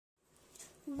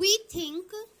we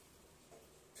think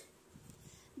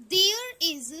there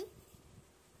is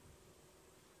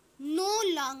no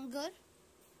longer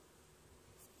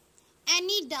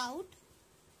any doubt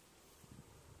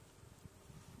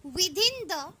within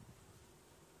the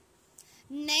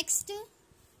next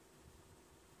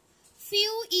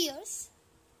few years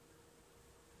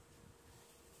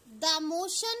the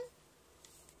motion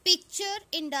picture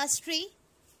industry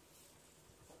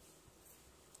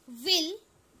will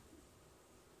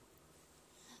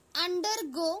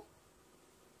undergo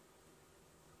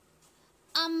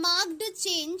a marked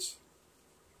change.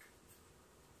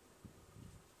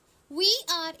 We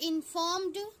are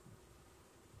informed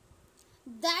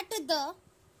that the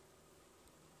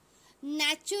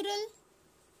natural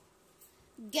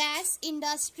gas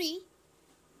industry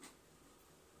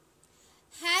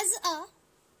has a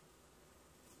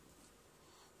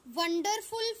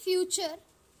wonderful future.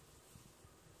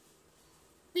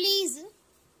 Please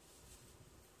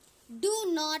do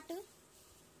not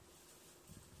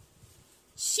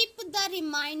ship the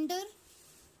remainder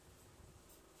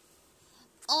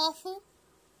of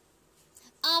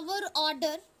our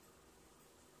order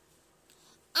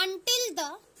until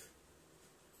the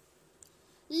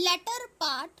latter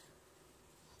part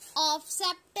of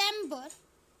September.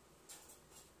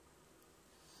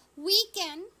 We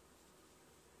can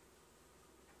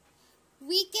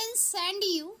send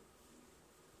you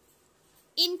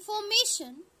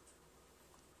information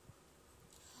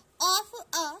of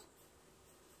a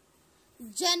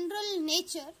general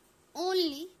nature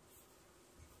only.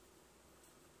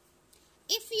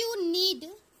 If you need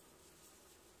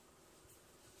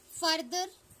further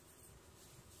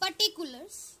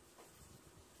particulars,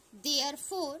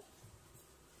 therefore,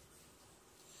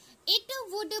 it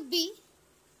would be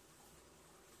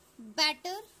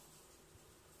better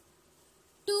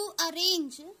to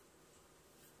arrange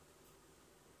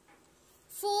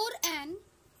for an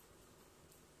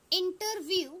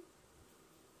interview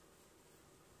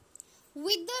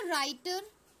with the writer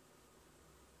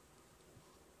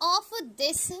of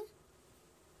this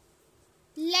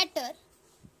letter.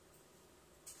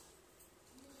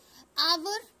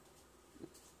 Our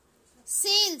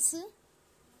sales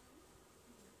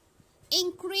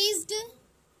increased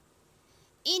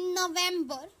in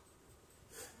November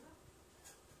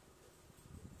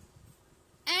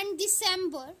and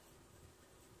December,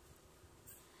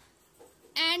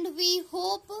 and we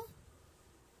hope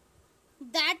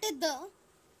that the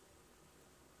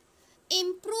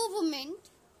improvement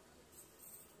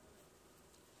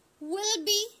will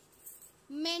be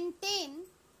maintained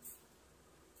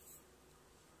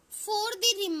for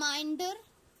the remainder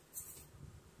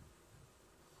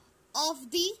of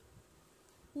the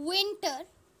winter.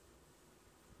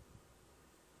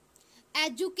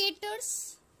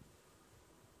 Educators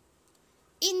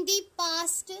in the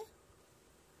past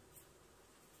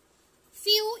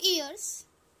few years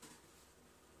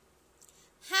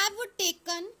have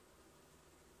taken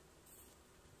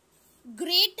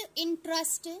great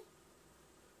interest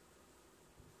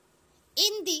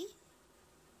in the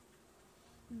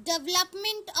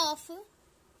development of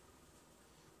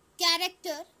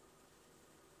character,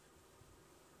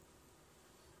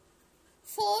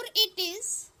 for it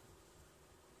is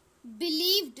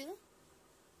believed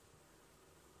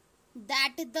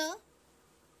that the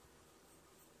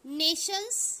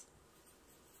nation's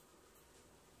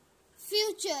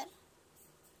future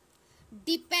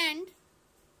depend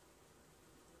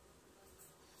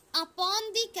upon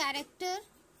the character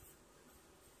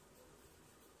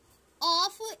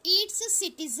of its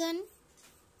citizen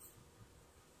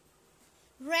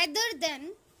rather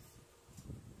than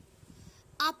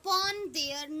upon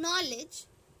their knowledge.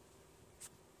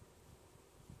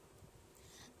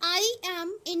 I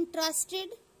am interested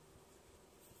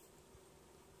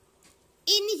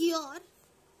in your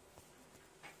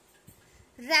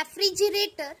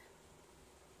refrigerator.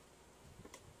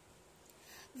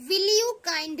 Will you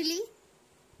kindly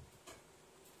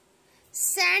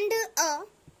send a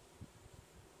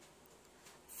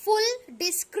full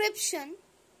description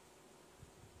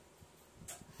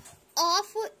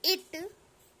of it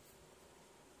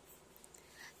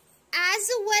as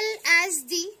well as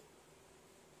the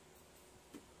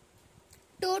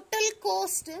total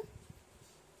cost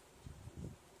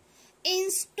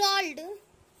installed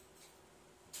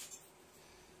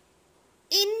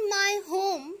in my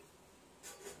home?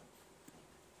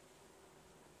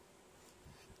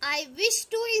 I wish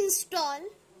to install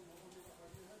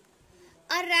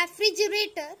a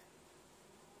refrigerator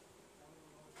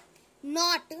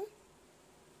not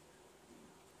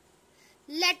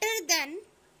later than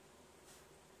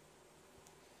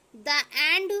the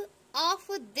end of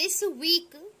this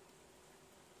week.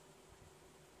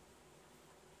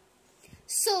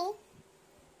 So,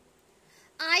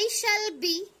 I shall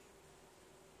be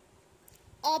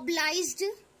obliged.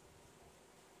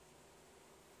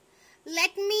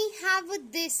 Let me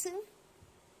have this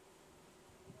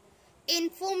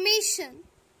information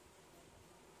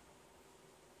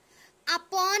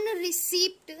upon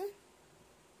receipt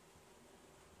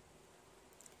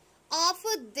of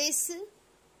this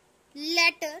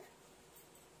letter.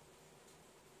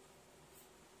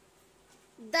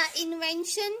 The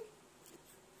invention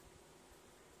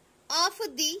of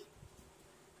the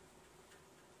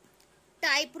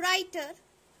typewriter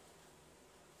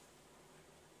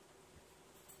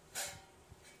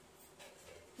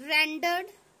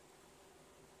rendered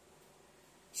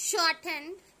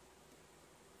shorthand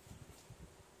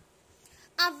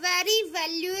a very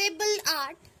valuable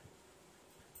art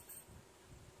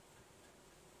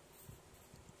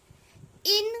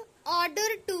in order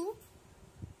to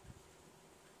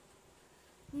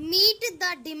meet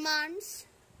the demands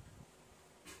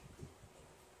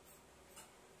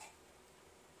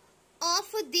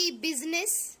of the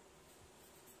business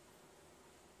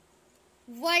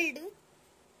world.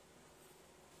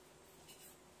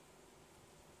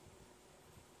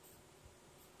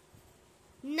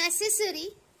 Necessary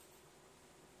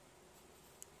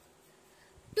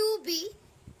to be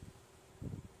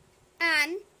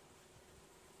an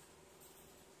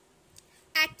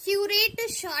accurate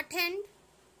shorthand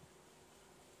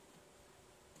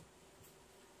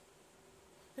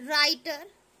writer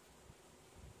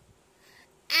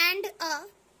and a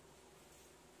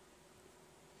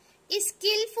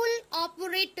skillful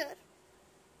operator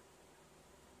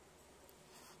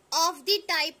of the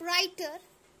typewriter.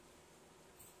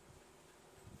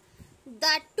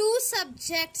 The two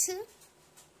subjects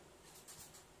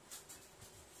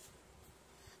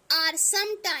are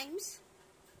sometimes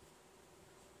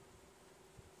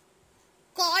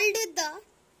called the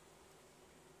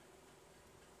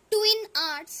twin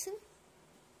arts.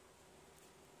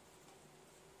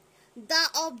 The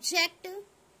object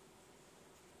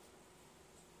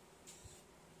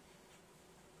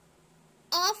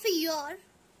of your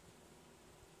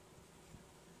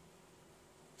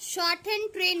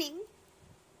shorthand training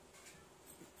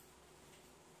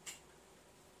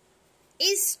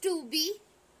is to be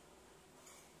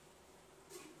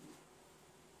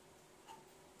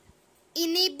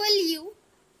enable you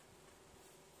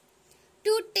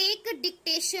to take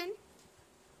dictation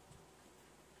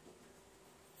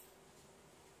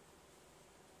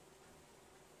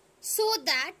so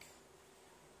that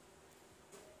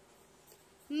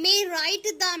may write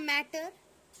the matter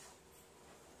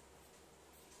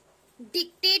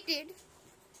dictated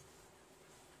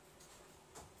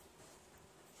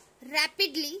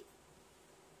rapidly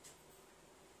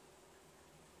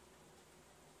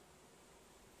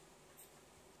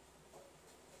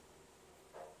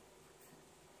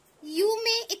you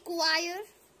may acquire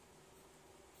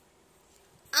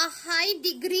a high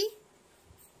degree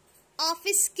of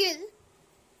skill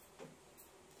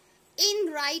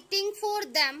in writing for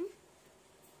them.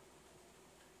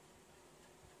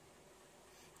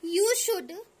 You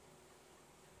should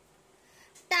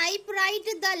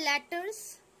typewrite the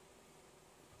letters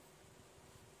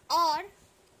or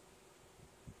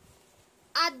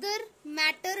other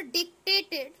matter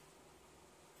dictated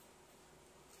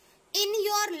in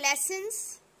your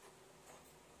lessons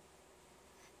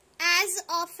as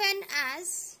often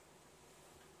as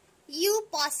you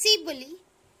possibly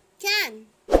can.